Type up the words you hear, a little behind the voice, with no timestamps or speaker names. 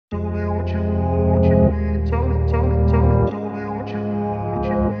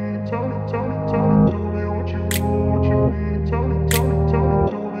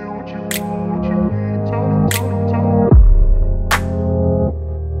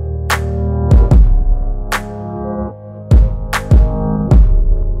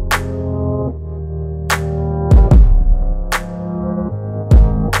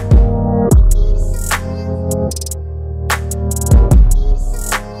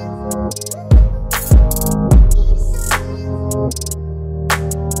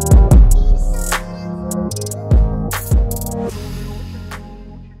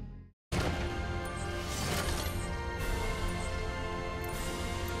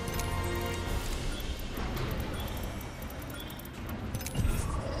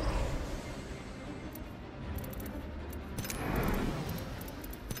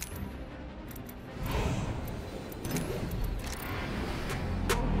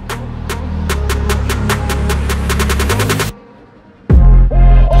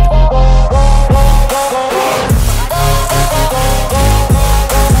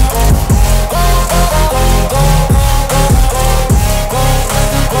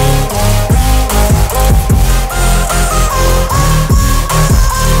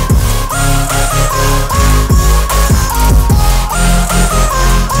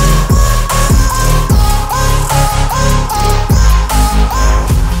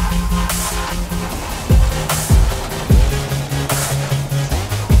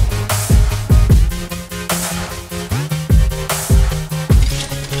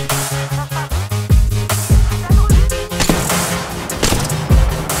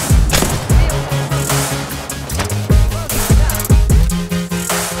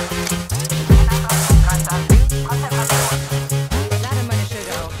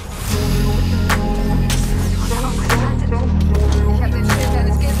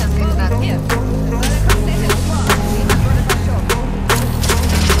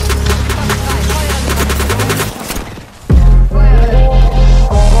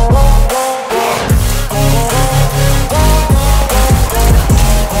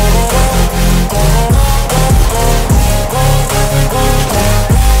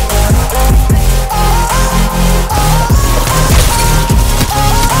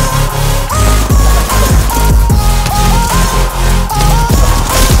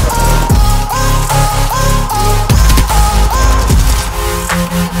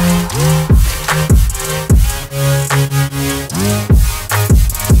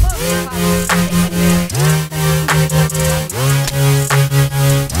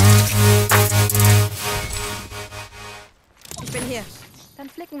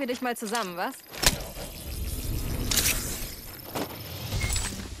dich mal zusammen, was?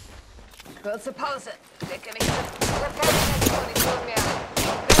 Kurze Pause. Decke mich mit. Ich hab keine Munition mehr.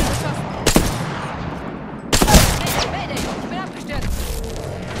 Bin geschossen. Mayday, ich bin abgestürzt.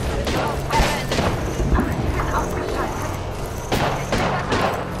 Bitte auf Feuerende. Ich bin ausgeschaltet. Ich bin da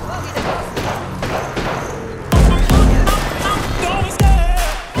dran. Wo wieder los?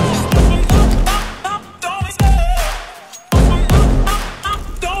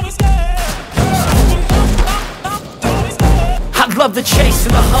 I love the chase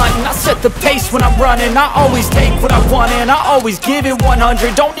and the hunt, and I set the pace when I'm running. I always take what I want and I always give it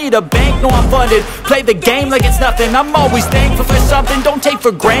 100. Don't need a bank, no I'm funded. Play the game like it's nothing. I'm always thankful for something. Don't take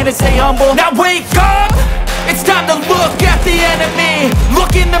for granted, stay humble. Now wake up! It's time to look at the enemy.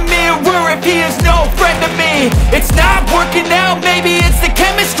 Look in the mirror if he is no friend to me. It's not working out, maybe it's the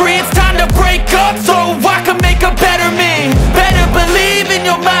chemistry. It's time to break up so I can make a better me. Better believe in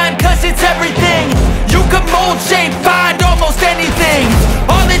your mind, cause it's everything. You can mold, shape, find almost anything.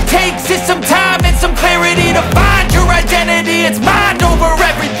 All it takes is some time and some clarity to find your identity. It's mind over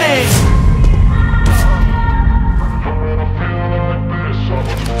everything.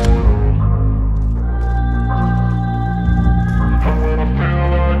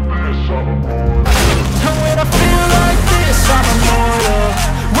 I'm immortal.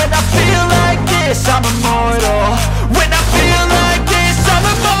 When I feel like this, I'm immortal. When I feel like this, I'm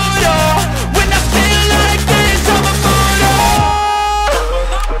immortal. When I feel like this, I'm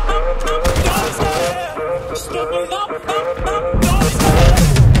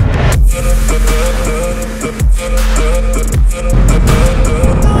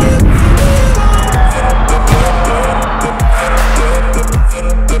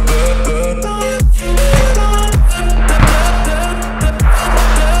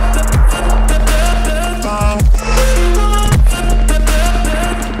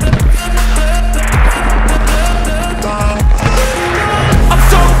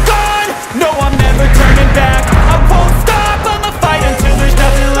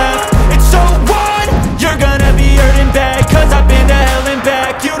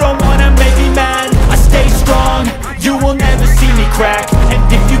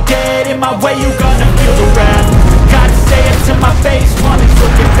way you gonna feel the wrath. Gotta say it to my face, wanna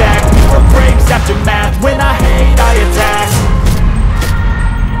look it back. Mirror breaks after math, when I hate I attack.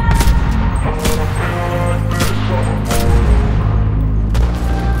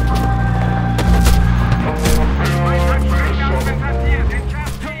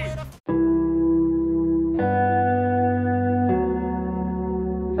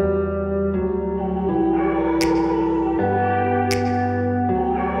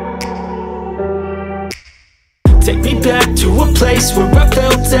 Take me back to a place where I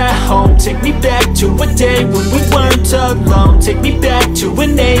felt at home. Take me back to a day when we weren't alone. Take me back to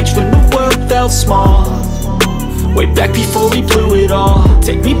an age when the world felt small. Way back before we blew it all.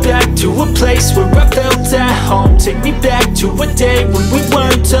 Take me back to a place where I felt at home. Take me back to a day when we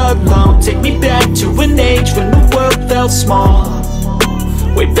weren't alone. Take me back to an age when the world felt small.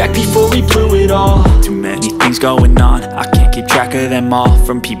 Way back before we blew it all. Too many things going on, I can't keep track of them all.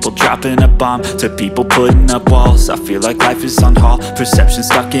 From people dropping a bomb to people putting up walls. I feel like life is on hold, perception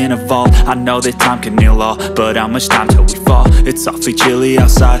stuck in a vault. I know that time can heal all, but how much time till we fall? It's awfully chilly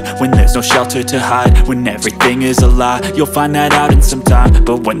outside, when there's no shelter to hide. When everything is a lie, you'll find that out in some time.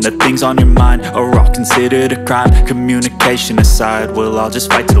 But when the things on your mind are all considered a crime, communication aside, we'll all just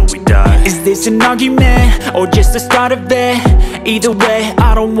fight till we die. Is this an argument, or just the start of it? Either way,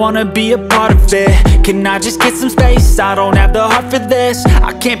 I don't wanna be a part of it. Can I just get some space? I don't have the heart for this.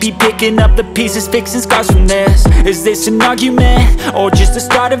 I can't be picking up the pieces, fixing scars from this. Is this an argument, or just the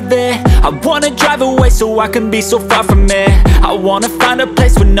start of it? I wanna drive away so I can be so far from it. I wanna find a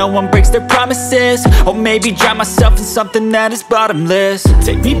place where no one breaks their promises. Or maybe drown myself in something that is bottomless.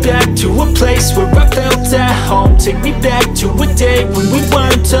 Take me back to a place where I felt at home. Take me back to a day when we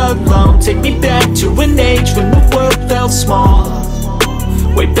weren't alone. Take me back to an age when the world felt small.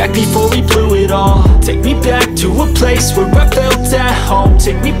 Way back before we blew it all. Take me back to a place where I felt at home.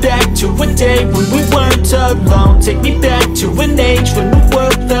 Take me back to a day when we weren't alone. Take me back to an age when the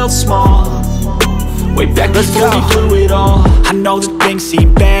world felt small. Way back before we blew it all. I know that things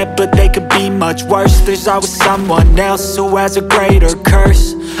seem bad, but they could be much worse. There's always someone else who has a greater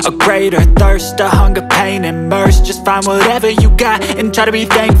curse, a greater thirst, a hunger, pain, and mercy. Just find whatever you got and try to be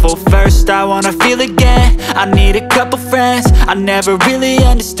thankful first. I wanna feel again, I need a couple friends. I never really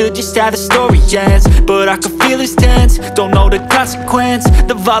understood just how the story ends, but I can feel it's tense, don't know the consequence.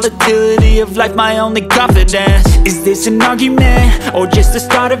 The volatility of life, my only confidence. Is this an argument, or just the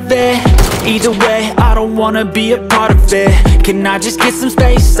start of it? Either way, I don't wanna be a part of it. Can I just get some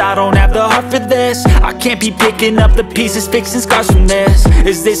space? I don't have the heart for this. I can't be picking up the pieces, fixing scars from this.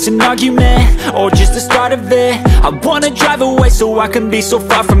 Is this an argument, or just the start of it? I wanna drive away so I can be so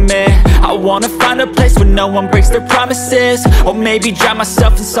far from it. I wanna find a place where no one breaks their promises, or maybe drown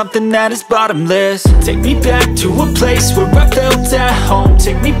myself in something that is bottomless. Take me back to a place where I felt at home.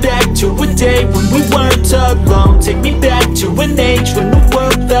 Take me back to a day when we weren't alone. Take me back to an age when the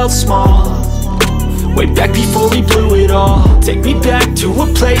world felt small, way back before we blew it all. Take me back to a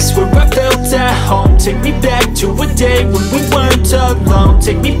place where I felt at home. Take me back to a day when we weren't alone.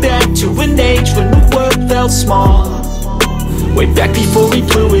 Take me back to an age when the world felt small, way back before we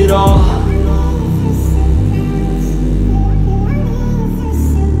blew it all.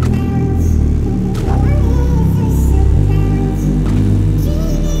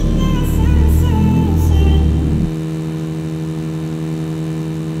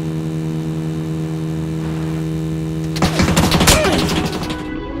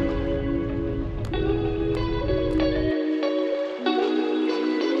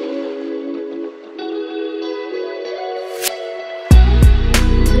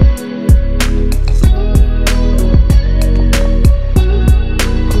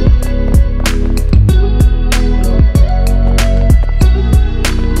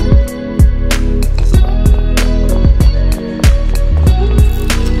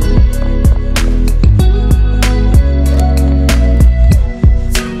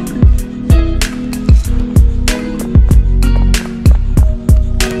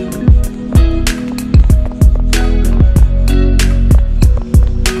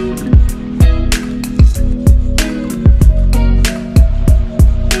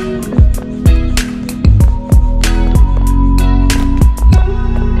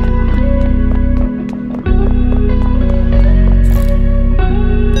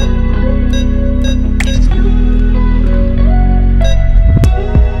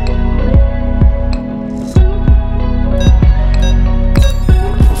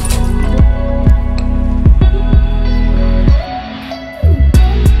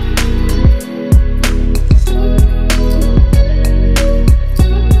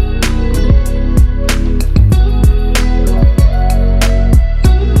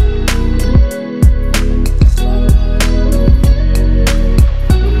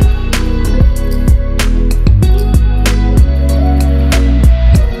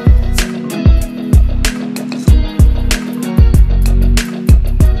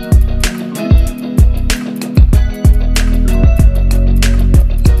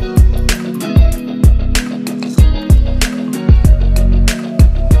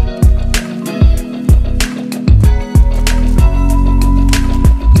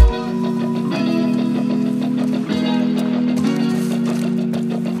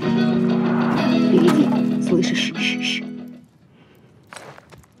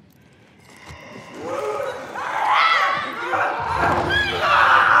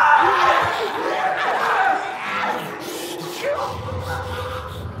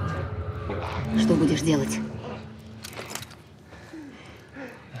 Что будешь делать?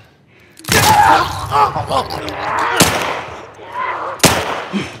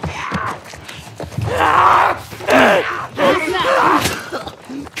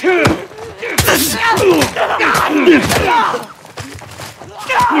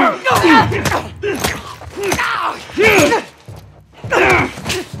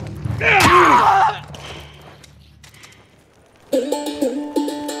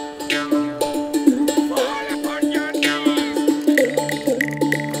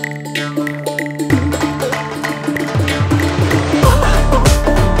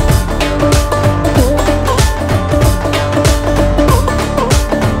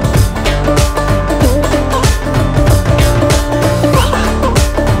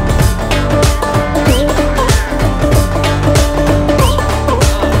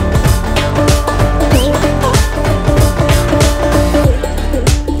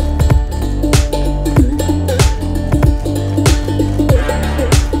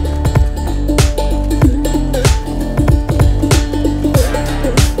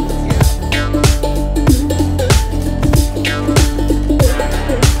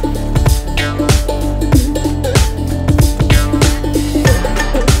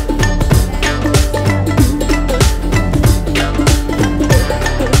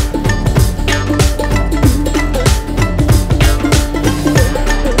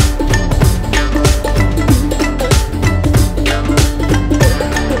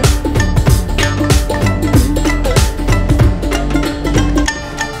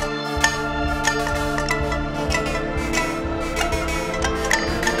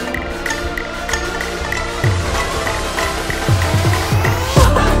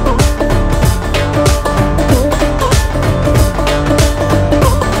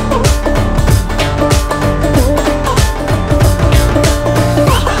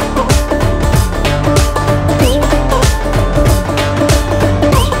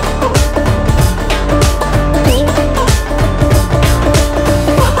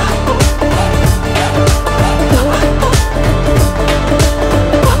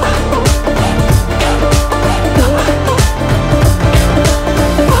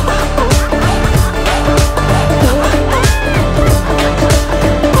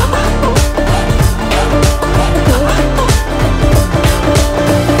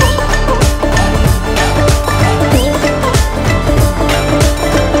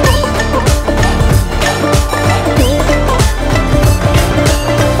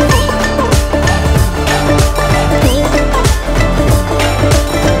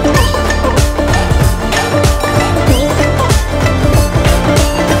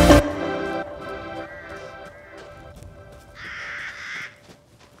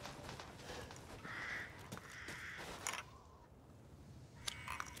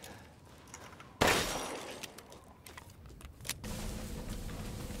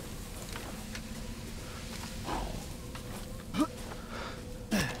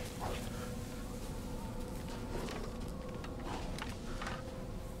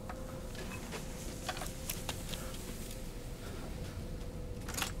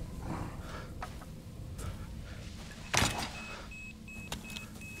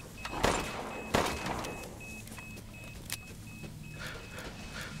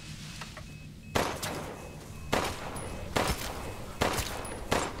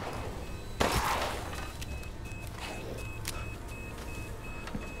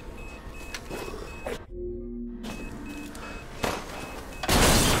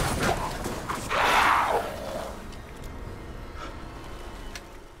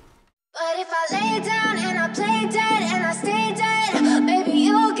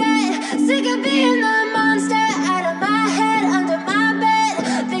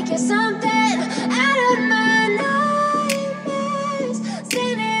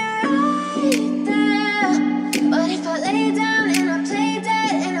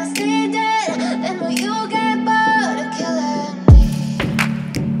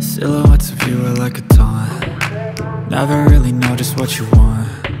 Never really know just what you want.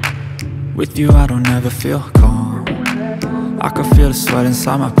 With you I don't ever feel calm. I can feel the sweat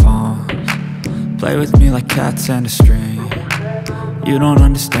inside my palms. Play with me like cats and a string. You don't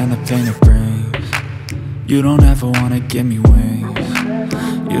understand the pain it brings. You don't ever wanna give me wings.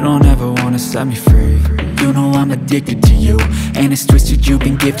 You don't ever wanna set me free. You know I'm addicted to you, and it's twisted, you've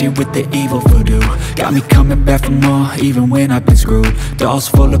been gifted with the evil voodoo. Got me coming back for more, even when I've been screwed. Dolls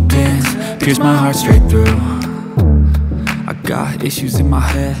full of pins, pierce my heart straight through. I got issues in my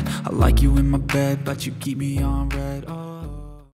head, I like you in my bed, but you keep me on red.